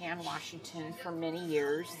Spokane, Washington for many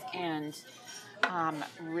years, and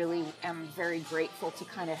really am very grateful to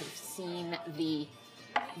kind of have seen the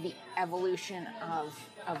evolution of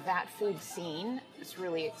that food scene. It's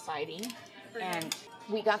really exciting. And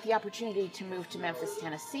we got the opportunity to move to Memphis,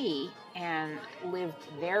 Tennessee, and lived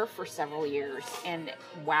there for several years. And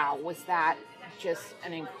wow, was that just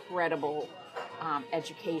an incredible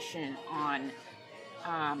education on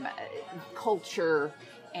culture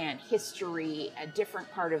and history, a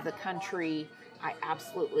different part of the country. I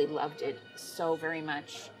absolutely loved it so very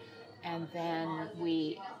much. And then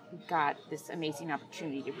we got this amazing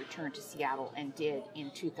opportunity to return to Seattle and did in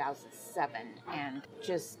 2007. And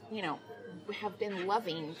just, have been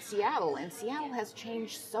loving Seattle. And Seattle has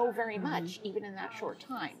changed so very much, even in that short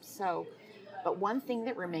time. So, but one thing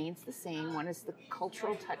that remains the same, one is the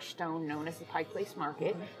cultural touchstone known as the Pike Place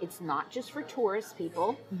Market. It's not just for tourist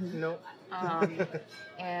people. No.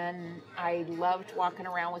 And I loved walking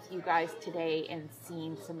around with you guys today and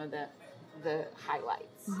seeing some of the the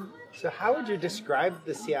highlights. So how would you describe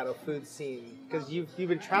the Seattle food scene? Because you've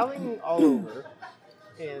been traveling all over,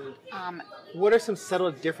 and what are some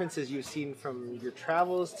subtle differences you've seen from your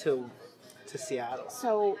travels to Seattle?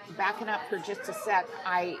 So backing up for just a sec,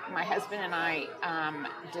 my husband and I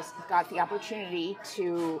just got the opportunity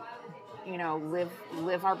to,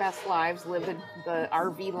 live our best lives, live the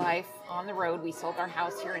RV life on the road. We sold our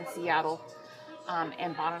house here in Seattle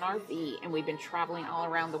and bought an RV, and we've been traveling all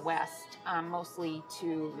around the West, mostly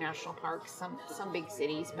to national parks, some big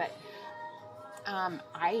cities, but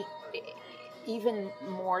even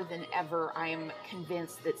more than ever, I am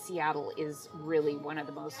convinced that Seattle is really one of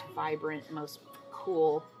the most vibrant, most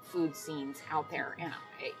cool food scenes out there. And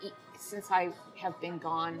since I have been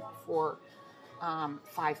gone for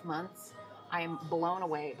 5 months, I am blown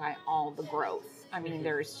away by all the growth. I mean,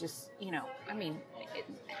 there's just,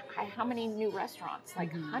 how many new restaurants?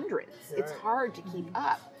 Like hundreds. Right. It's hard to keep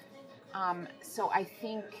up. So I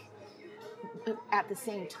think at the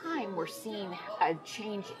same time, we're seeing a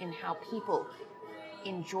change in how people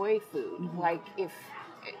enjoy food. Like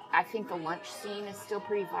I think the lunch scene is still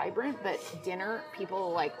pretty vibrant, but dinner,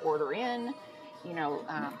 people like order in,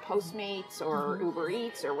 Postmates or Uber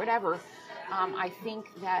Eats or whatever. I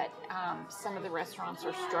think that some of the restaurants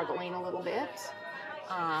are struggling a little bit.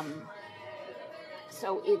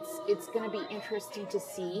 So it's going to be interesting to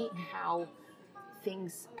see how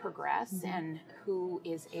things progress and who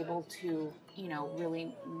is able to,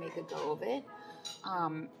 really make a go of it.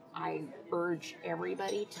 I urge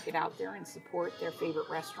everybody to get out there and support their favorite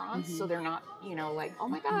restaurants so they're not, like, oh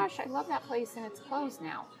my gosh, I love that place and it's closed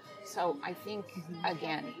now. So I think,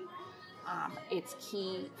 again, it's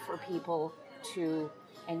key for people to,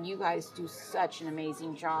 and you guys do such an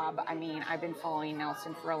amazing job. I mean, I've been following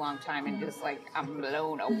Nelson for a long time and just like, I'm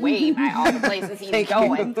blown away by all the places he's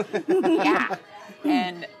going. Yeah.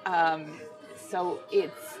 And so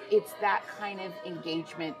it's that kind of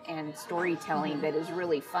engagement and storytelling that is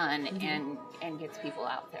really fun and gets people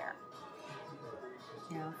out there.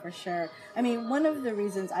 Yeah, for sure. I mean, one of the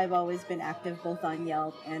reasons I've always been active both on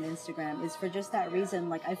Yelp and Instagram is for just that reason.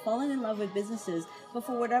 Like, I've fallen in love with businesses, but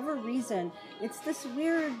for whatever reason, it's this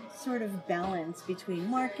weird sort of balance between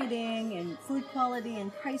marketing and food quality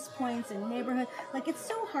and price points and neighborhood. Like, it's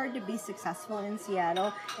so hard to be successful in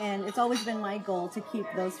Seattle, and it's always been my goal to keep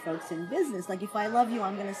those folks in business. Like, if I love you,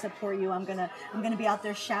 I'm going to support you. I'm going to be out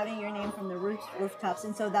there shouting your name from the rooftops.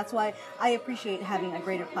 And so that's why I appreciate having a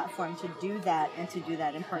greater platform to do that and to do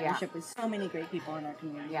that in partnership with so many great people in our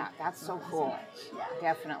community. Yeah, that's so cool. Yeah,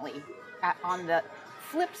 definitely. On the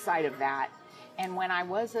flip side of that, and when I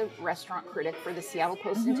was a restaurant critic for the Seattle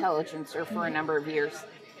Post-Intelligencer for a number of years,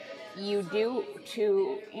 you do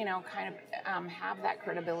to, kind of have that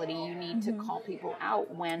credibility. You need to call people out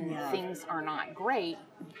when things are not great.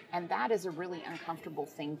 And that is a really uncomfortable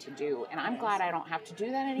thing to do. And I'm glad I don't have to do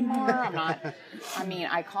that anymore.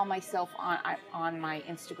 I call myself on my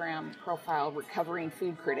Instagram profile recovering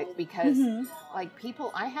food critic because like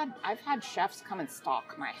people, I've had chefs come and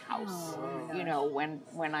stalk my house,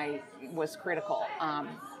 when I was critical.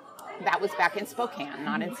 That was back in Spokane,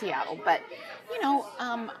 not in Seattle. But,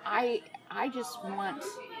 I just want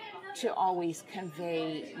to always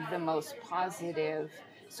convey the most positive.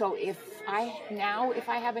 So if I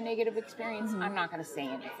have a negative experience, I'm not going to say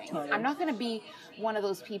anything. Totally. I'm not going to be one of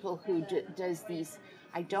those people who does these.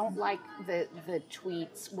 I don't like the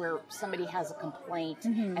tweets where somebody has a complaint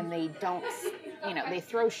and they don't, they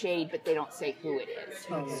throw shade, but they don't say who it is.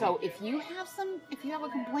 Totally. So if you have a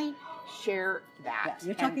complaint, share that. Yeah,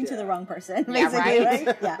 you're talking to the wrong person, basically,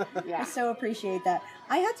 right? Yeah. Yeah. I so appreciate that.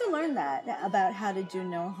 I had to learn that about how to do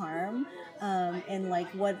no harm and like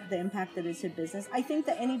what the impact that is to business. I think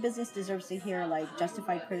that any business deserves to hear like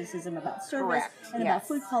justified criticism about service and about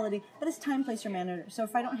food quality, but it's time, place, or manner. So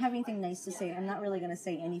if I don't have anything nice to say, I'm not really going to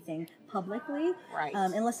say anything publicly. Right.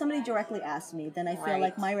 Unless somebody directly asks me, then I feel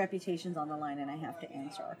like my reputation's on the line and I have to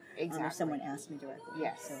answer. Exactly. If someone asks me directly.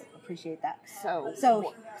 Yes. So appreciate that. So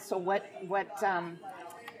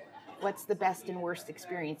what's the best and worst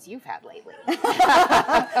experience you've had lately?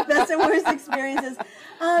 Best and worst experiences.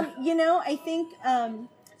 I think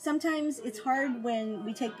sometimes it's hard when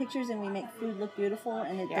we take pictures and we make food look beautiful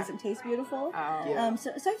and it doesn't taste beautiful. So I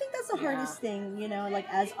think that's the hardest thing, like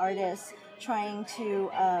as artists trying to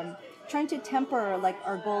temper like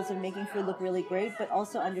our goals of making food look really great, but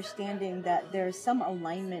also understanding that there's some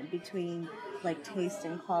alignment between like taste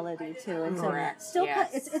and quality too. And Correct. So still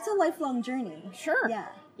it's a lifelong journey. Sure. Yeah.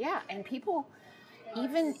 Yeah. And people,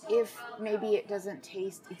 even if maybe it doesn't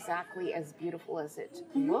taste exactly as beautiful as it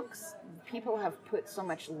looks, people have put so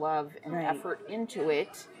much love and effort into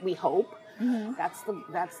it, we hope, That's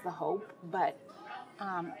the hope. But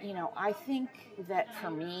I think that for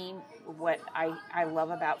me, what I love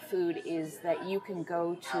about food is that you can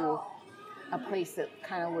go to a place that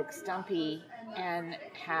kind of looks dumpy and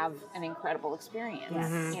have an incredible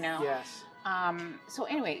experience. Yes. So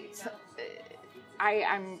anyway,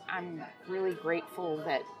 I'm really grateful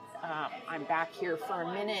that I'm back here for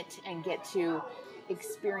a minute and get to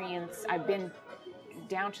experience. I've been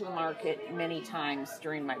down to the market many times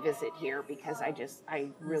during my visit here because I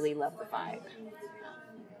really love the vibe.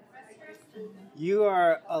 You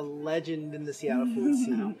are a legend in the Seattle food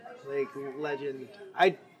scene, like legend.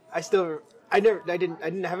 I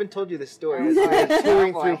haven't told you this story. I was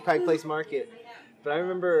touring through Pike Place Market, but I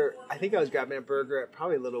remember I think I was grabbing a burger at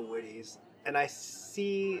probably Little Woody's, and I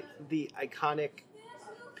see the iconic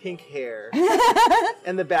pink hair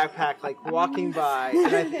and the backpack like walking by,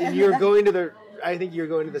 and you're going to the. I think you're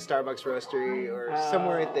going to the Starbucks roastery or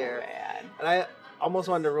somewhere right there, Man. and I almost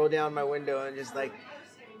wanted to roll down my window and just like.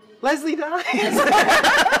 Leslie Dines.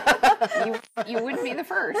 You wouldn't be the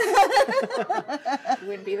first. You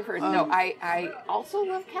wouldn't be the first. No, I also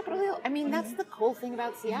love Capitol Hill. I mean, that's the cool thing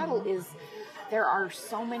about Seattle is there are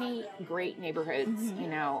so many great neighborhoods,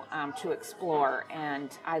 to explore.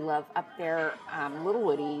 And I love up there, Little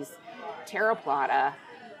Woody's, Terra Plata.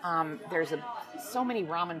 There's so many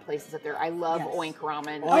ramen places up there. I love Oink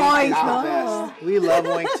Ramen. Oink, we love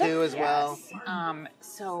Oink too as well.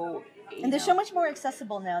 And they're so much more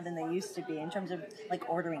accessible now than they used to be in terms of like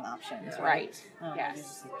ordering options. Right.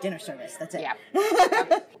 Yes. Dinner service. That's it. Yeah.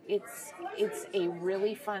 It's a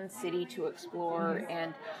really fun city to explore,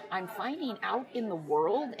 and I'm finding out in the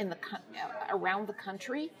world, around the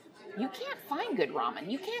country, you can't find good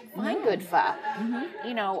ramen. You can't find good pho.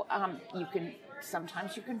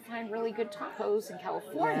 Sometimes you can find really good tacos in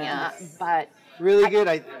California, but really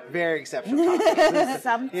good, very exceptional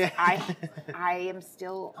tacos. I am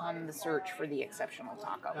still on the search for the exceptional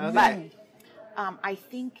taco. Okay. But I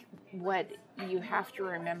think what you have to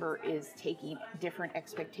remember is taking different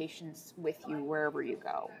expectations with you wherever you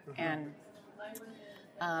go, and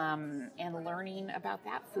learning about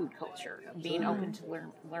that food culture, being open to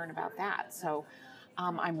learn about that. So.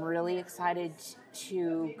 I'm really excited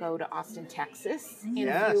to go to Austin, Texas in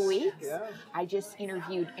a few weeks. Yeah. I just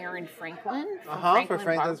interviewed Aaron Franklin for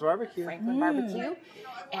Franklin's Barbecue. Franklin Barbecue,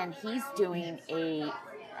 and he's doing a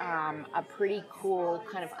pretty cool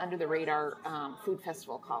kind of under the radar food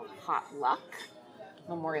festival called Hot Luck.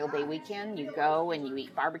 Memorial Day weekend, you go and you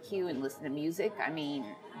eat barbecue and listen to music. I mean,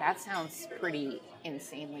 that sounds pretty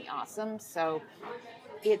insanely awesome. So.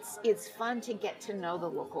 It's fun to get to know the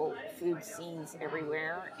local food scenes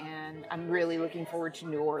everywhere, and I'm really looking forward to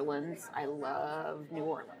New Orleans. I love New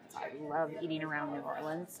Orleans. I love eating around New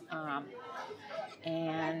Orleans.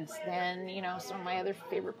 And then, some of my other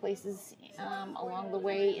favorite places along the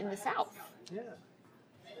way in the South. Yeah.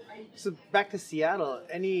 So back to Seattle,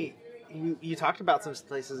 you talked about some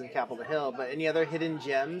places in Capitol Hill, but any other hidden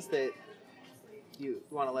gems that you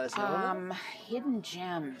want to let us know? Hidden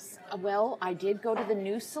gems. Well, I did go to the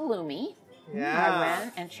new Salumi. Yeah. I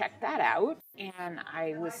went and checked that out, and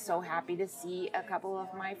I was so happy to see a couple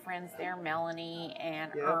of my friends there, Melanie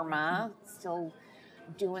and Irma, still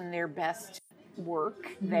doing their best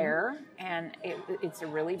work there, and it's a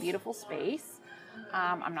really beautiful space.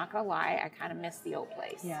 I'm not going to lie, I kind of miss the old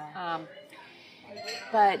place. Yeah.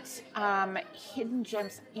 But hidden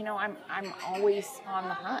gems, I'm always on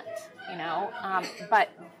the hunt, but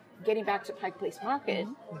getting back to Pike Place Market,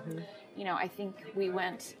 I think we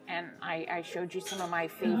went and I showed you some of my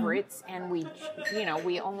favorites, and we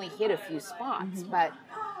only hit a few spots, but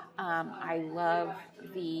I love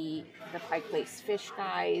the Pike Place fish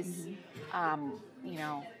guys.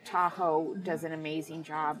 Tahoe does an amazing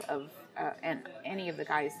job of, and any of the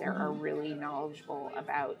guys there are really knowledgeable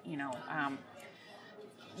about,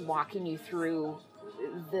 walking you through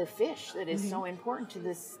the fish that is so important to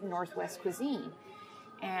this Northwest cuisine.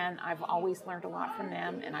 And I've always learned a lot from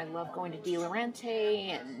them, and I love going to De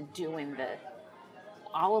Laurenti and doing the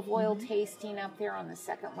olive oil tasting up there on the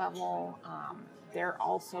second level. They're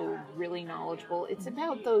also really knowledgeable. It's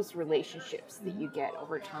about those relationships that you get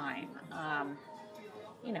over time.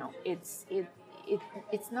 It's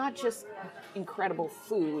not just incredible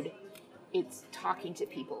food. It's talking to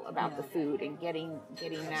people about the food and getting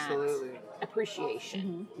that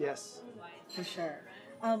appreciation. Yes, for sure.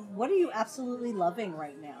 What are you absolutely loving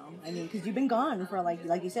right now? I mean, because you've been gone for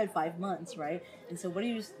like you said, 5 months, right? And so, what are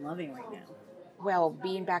you just loving right now? Well,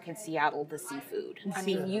 being back in Seattle, the seafood. I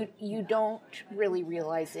mean, you don't really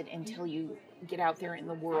realize it until you get out there in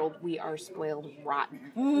the world. We are spoiled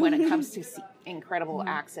rotten when it comes to incredible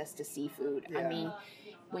access to seafood. I mean,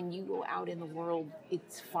 when you go out in the world,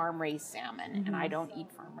 it's farm-raised salmon, and I don't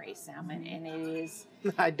eat farm-raised salmon, and it is,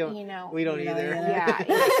 I don't, you know, we don't either. Yeah,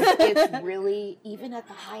 it's really, even at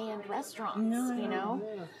the high-end restaurants, you know.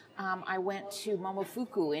 I went to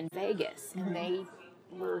Momofuku in Vegas, and they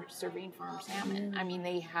were serving farm salmon. I mean,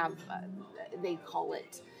 they have, they call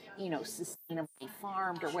it, you know, sustainably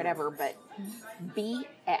farmed or whatever, but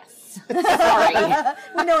BS. Sorry.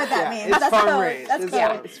 We know what that means. It's farm raised.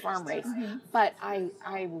 It's farm raised. But I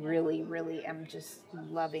really, really am just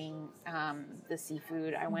loving the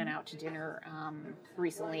seafood. I went out to dinner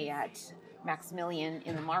recently at Maximilian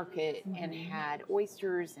in the market and had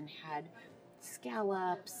oysters and had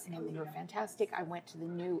scallops, and they were fantastic. I went to the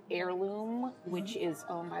new Heirloom, which is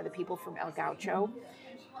owned by the people from El Gaucho.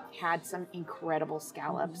 Had some incredible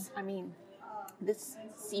scallops. I mean, this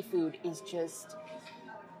seafood is just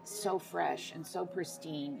so fresh and so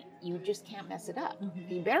pristine. You just can't mess it up.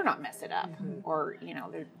 You better not mess it up, or you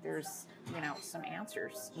know, there's you know some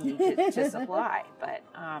answers you need to supply. But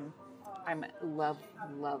I'm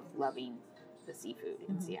loving the seafood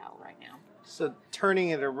in Seattle right now. So turning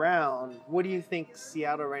it around, what do you think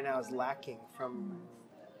Seattle right now is lacking from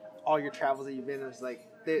all your travels that you've been? It's like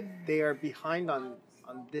they are behind on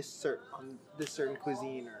this certain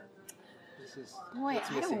cuisine, or this is boy,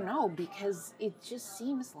 I don't know, because it just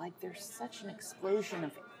seems like there's such an explosion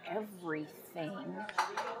of everything.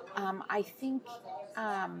 I think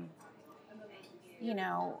you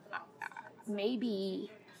know,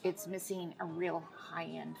 maybe it's missing a real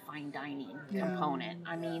high-end fine dining component.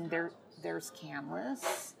 I mean, there's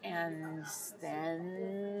Canlis, and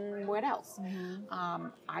then what else?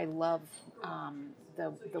 I love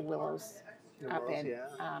the Willows up in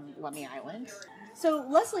Lummi Island. So,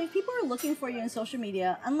 Leslie, if people are looking for you on social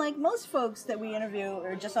media, unlike most folks that we interview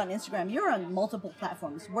or just on Instagram, you're on multiple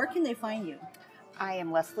platforms. Where can they find you? I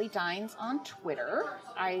am Leslie Dines on Twitter.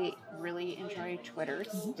 I really enjoy Twitter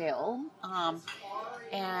still.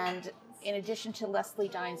 And in addition to Leslie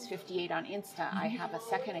Dines 58 on Insta, I have a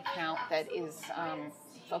second account that is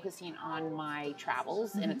focusing on my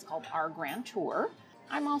travels, and it's called Our Grand Tour.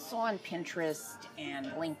 I'm also on Pinterest and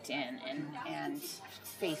LinkedIn and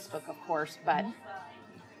Facebook, of course, but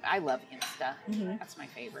I love Insta. That's my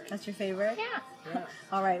favorite. That's your favorite? Yeah.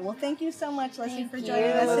 All right. Well, thank you so much, Leslie, for Thank joining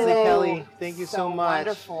you. us Leslie today. Kelly, thank you so much.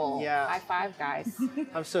 Wonderful. Yeah. High five, guys.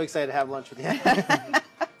 I'm so excited to have lunch with you.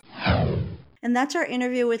 And that's our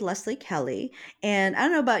interview with Leslie Kelly. And I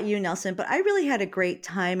don't know about you, Nelson, but I really had a great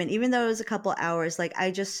time. And even though it was a couple hours, like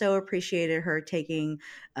I just so appreciated her taking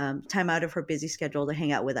time out of her busy schedule to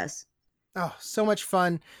hang out with us. Oh, so much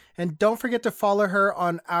fun. And don't forget to follow her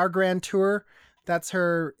on Our Grand Tour. That's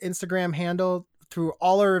her Instagram handle through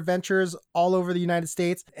all her adventures all over the United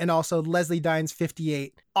States. And also Leslie Dines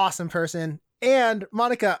 58. Awesome person. And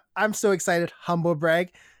Monica, I'm so excited. Humble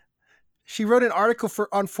brag. She wrote an article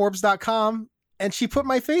on Forbes.com and she put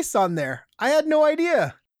my face on there. I had no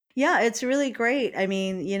idea. Yeah, it's really great. I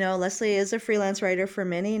mean, you know, Leslie is a freelance writer for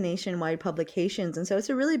many nationwide publications. And so it's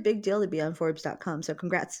a really big deal to be on Forbes.com. So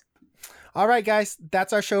congrats. All right, guys,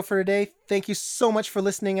 that's our show for today. Thank you so much for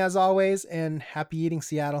listening as always, and happy eating,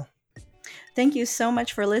 Seattle. Thank you so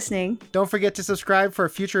much for listening. Don't forget to subscribe for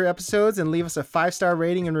future episodes and leave us a 5-star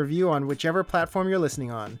rating and review on whichever platform you're listening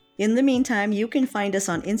on. In the meantime, you can find us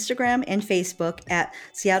on Instagram and Facebook at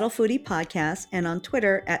Seattle Foodie Podcast and on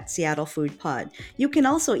Twitter at Seattle Food Pod. You can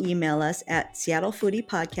also email us at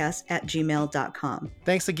seattlefoodiepodcast@gmail.com.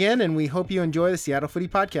 Thanks again, and we hope you enjoy the Seattle Foodie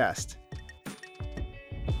Podcast.